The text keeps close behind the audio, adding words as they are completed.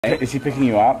Is he picking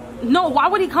you up? No, why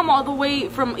would he come all the way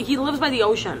from, he lives by the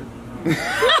ocean.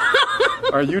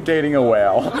 Are you dating a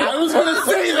whale? I was gonna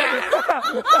say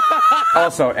that!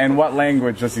 Also, in what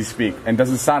language does he speak? And does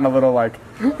it sound a little like...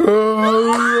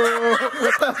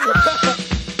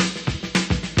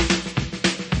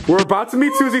 We're about to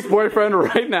meet Susie's boyfriend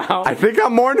right now. I think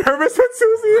I'm more nervous than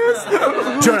Susie is.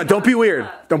 Jonah, don't be weird.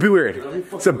 Don't be weird.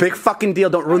 It's a big fucking deal.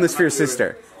 Don't ruin this for your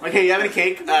sister. Okay, you have any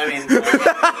cake? I mean...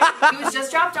 He was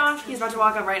just dropped off. He's about to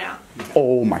walk up right now.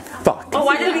 Oh my fuck. Oh,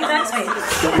 why did he text me?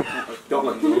 Don't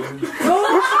let go.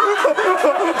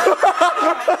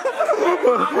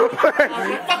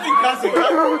 Fucking cousin.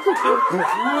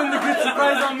 Ruined the good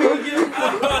surprise on me again.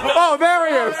 Oh, there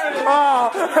he is.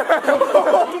 Oh.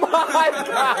 Oh my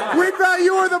God. We thought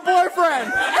you were the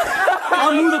boyfriend.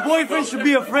 I'm who the boyfriend should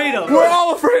be afraid of. We're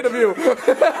all afraid of you.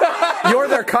 You're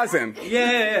their cousin.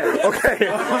 Yeah. Okay.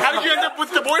 How did you end up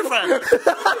with the boyfriend?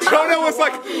 Jonah was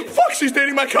like, fuck, she's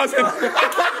dating my cousin.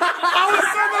 I was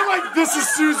sitting there like, this is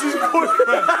Susie's boyfriend.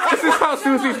 This is how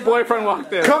Susie's boyfriend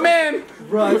walked in. Come in.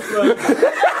 Right.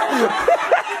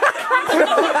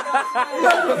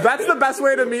 That's the best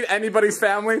way to meet anybody's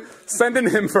family. Send in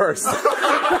him first.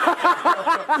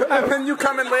 And then you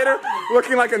come in later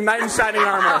looking like a knight in shining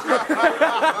armor.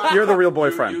 You're the real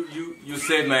boyfriend. You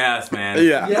saved my ass, man.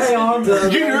 Yeah.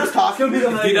 Did you hear us talking? Did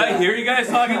I hear you guys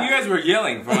talking? You guys were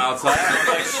yelling from outside. I was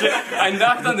like, shit. I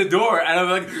knocked on the door and I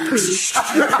was like...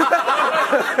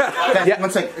 Yeah. One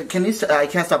sec. Can you? I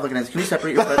can't stop looking at this. Can you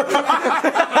separate your foot?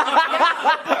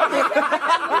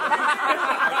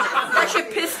 That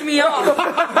shit pissed me off.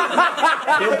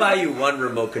 He'll buy you one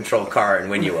remote control car and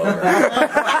win you over.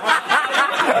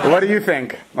 What do you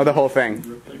think of the whole thing?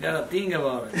 You gotta think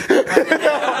about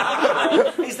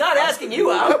it. He's not asking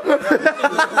you out. You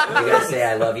guys say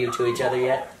I love you to each other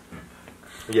yet?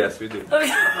 Yes, we do.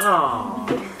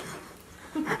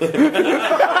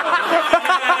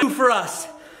 For us.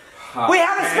 We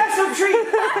have a special treat.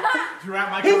 Did you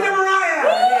wrap my He's Mariah.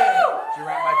 Did you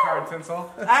wrap my car in tinsel?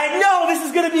 I know this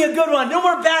is going to be a good one. No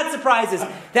more bad surprises.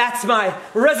 That's my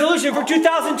resolution for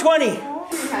 2020.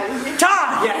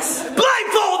 Todd. Yes.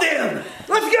 Blindfold him.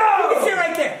 Let's go. You can sit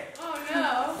right there. Oh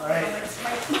no. All right.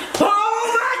 Oh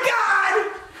my God.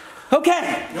 Okay.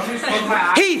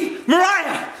 Heath,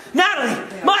 Mariah, Natalie,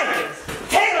 Mike,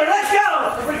 Taylor. Let's go.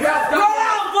 Go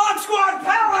out, Vlogsquad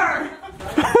power.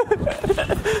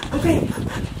 Okay.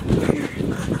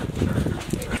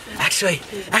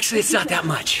 Actually, it's not that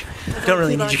much. Don't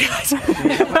really need you guys.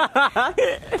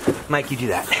 Mike, you do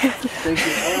that. Thank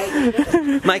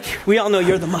you. Mike, we all know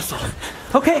you're the muscle.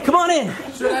 Okay, come on in.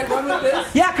 Should I run with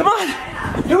this? Yeah, come on.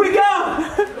 Here we go.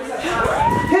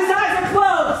 His eyes are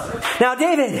closed. Now,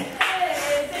 David.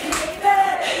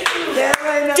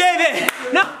 David.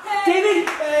 No, David.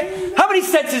 How many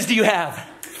senses do you have?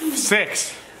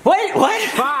 6. Wait, what?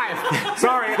 5.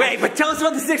 Sorry. Wait, but tell us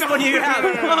about the 6th one you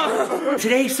have.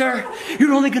 Today, sir,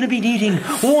 you're only going to be needing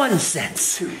one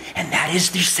sense, and that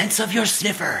is the sense of your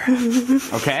sniffer.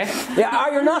 Okay. Yeah,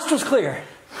 are your nostrils clear?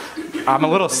 I'm a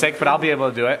little sick, but I'll be able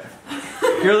to do it.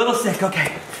 You're a little sick,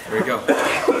 okay. Here we go.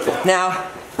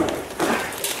 Now,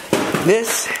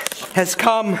 this has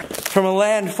come from a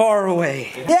land far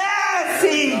away. Yeah,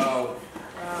 see?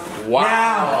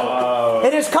 Wow. Now,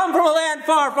 it has come from a land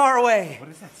far, far away. What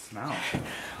does that smell?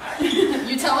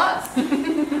 You tell us.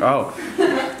 Oh.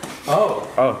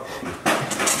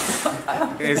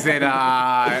 Is it,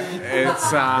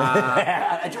 it's,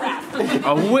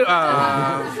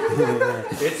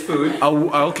 It's food.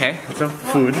 oh, okay. It's a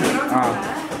food.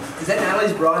 Is that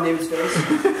Natalie's bra on David's face?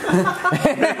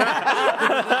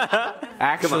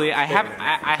 Actually, I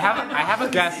have a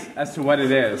guess as to what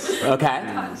it is. Okay.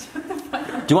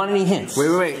 Do you want any hints?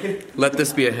 Wait. Let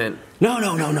this be a hint. No,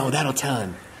 that'll tell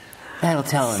him. That'll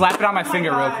tell him. Slap it on my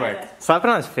finger real quick. Slap it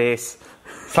on his face.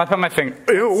 Slap it on my finger.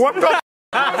 Ew, what the f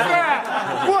was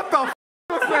that? What the f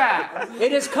was that?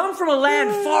 It has come from a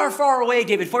land far, far away,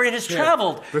 David, for it has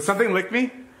traveled. Did something lick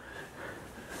me?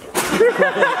 All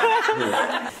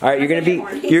right, you're gonna be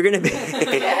you're gonna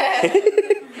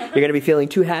be feeling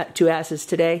two asses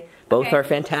today. Both Okay. are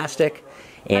fantastic,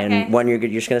 and Okay. one you're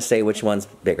just gonna say which one's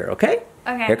bigger. Okay?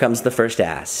 Okay. Here comes the first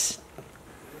ass.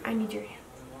 I need your hand.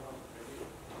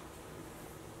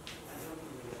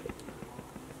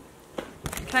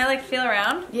 Can I like feel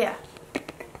around? Yeah.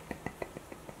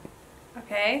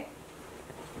 Okay.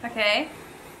 Okay.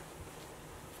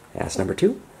 Ass number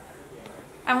 2.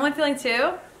 I'm only feeling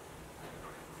 2.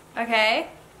 Okay.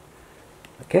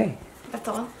 Okay. That's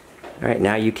all. All right,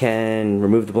 now you can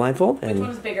remove the blindfold Which and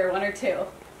one's bigger, 1 or 2?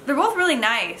 They're both really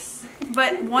nice,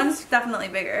 but one's definitely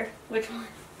bigger. Which one?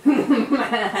 She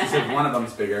said one of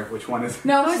them's bigger. Which one is?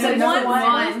 No, she said number one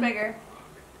is one. bigger.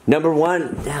 Number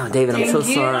one. Oh, David, I'm so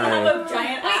sorry. I have a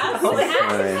giant ass. Whose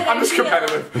asses did I'm I just feel?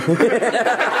 competitive.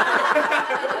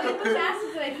 Whose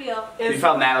asses did I feel? You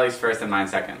felt Natalie's first and mine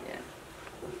second.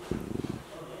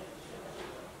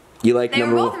 You like They were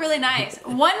number both one? really nice.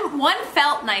 One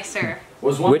felt nicer.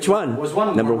 Was one, Which one? Was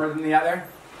one Number- warmer than the other?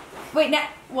 Wait,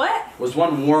 what? Was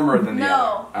one warmer than the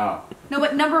No. other? No,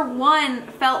 but number one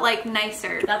felt like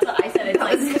nicer. That's what I said. It's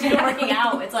like because you're working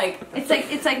out. It's like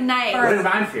It's like nice. Oh. What did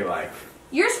mine feel like?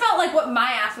 Yours felt like what my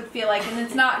ass would feel like, and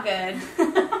it's not good.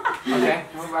 Okay.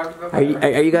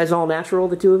 Are you guys all natural,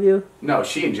 the two of you? No,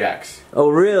 she injects. Oh,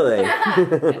 really?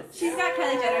 She's got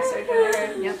Kylie Jenner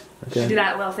surgery. Yep. Okay. Do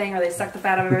that little thing where they suck the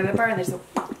fat out of her lipper and they just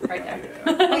go right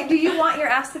there. Wait, do you want your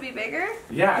ass to be bigger?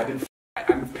 Yeah, I didn't.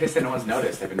 I'm pissed that no one's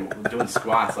noticed. I've been doing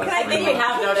squats like. I think we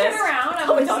have noticed. Turn around. I What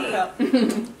are we want talking to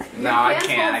see. about? No, I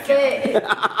can't. I can't.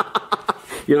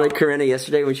 You're like Corinna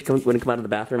yesterday when she wouldn't come out of the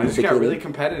bathroom. I just got really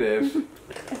competitive.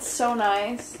 It's so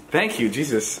nice. Thank you,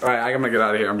 Jesus. All right, I'm gonna get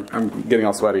out of here. I'm getting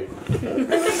all sweaty. Where's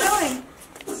it going?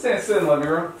 Sit in the living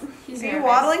room. Are you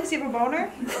waddling? Do you have a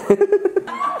boner?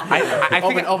 I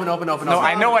think Open. No,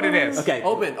 I know what it is. Okay.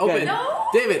 Open. No.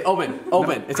 David, open.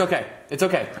 It's okay. It's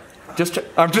okay. Just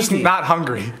I'm just not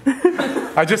hungry.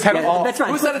 I just had all. That's right.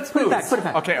 Who said it's Put it food? back. Put it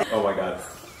back. Okay. Oh my God.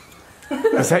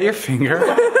 Is that your finger?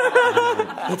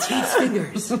 It's Heath's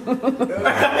fingers.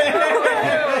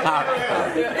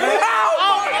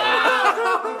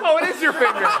 Oh, it is your finger.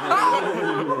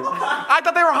 I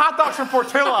thought they were hot dogs from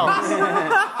Portillo's.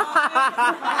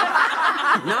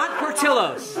 Not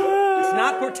Portillo's. It's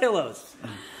not Portillo's.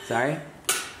 Sorry.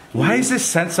 Why is this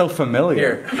scent so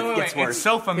familiar? Gets worse. It's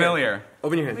so familiar.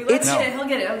 open your hand. He'll get it.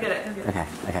 He'll get it.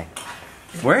 Okay.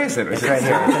 Where is it? Is it Right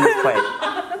here. It's in this plate.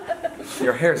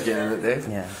 Your hair's getting in it, Dave.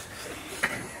 Yeah.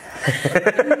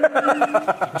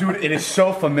 Dude, it is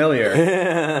so familiar.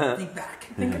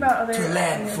 Think about other.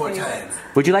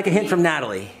 Would you like a hint from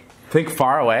Natalie? Think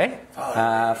far away.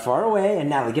 Far away, and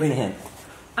Natalie, give me a hint.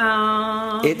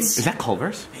 Is that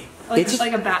Culver's? It's-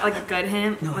 like a good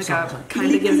hint, like a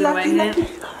kind of gives it away hint.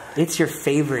 It's your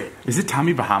favorite. Is it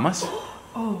Tommy Bahamas?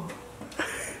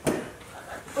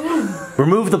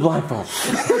 Remove the blindfold.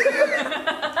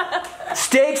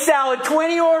 Steak salad,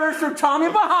 20 orders from Tommy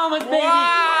Bahamas, baby.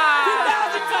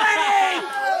 Wow! 2020!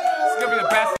 It's gonna be the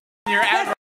best year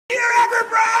ever.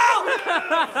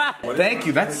 Thank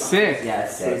you. That's sick.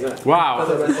 Yes. Wow.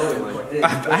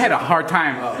 I had a hard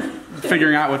time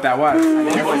figuring out what that was. You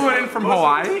flew it in from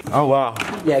Hawaii? Oh wow.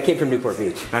 Yeah, it came from Newport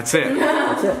Beach. That's it.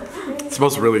 That's it. It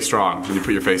smells really strong when you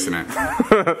put your face in it.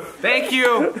 Thank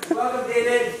you. Welcome,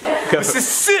 David. This is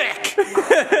sick.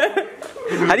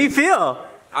 How do you feel?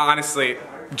 Honestly,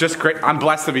 just great. I'm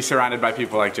blessed to be surrounded by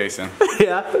people like Jason.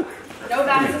 Yeah. No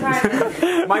bad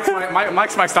surprises.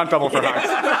 Mike's my stunt double for hugs.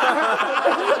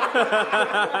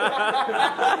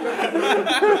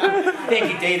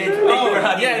 Thank you, David. Thank you for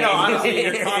hugging me. No, honestly,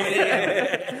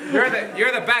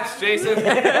 You're the best, Jason.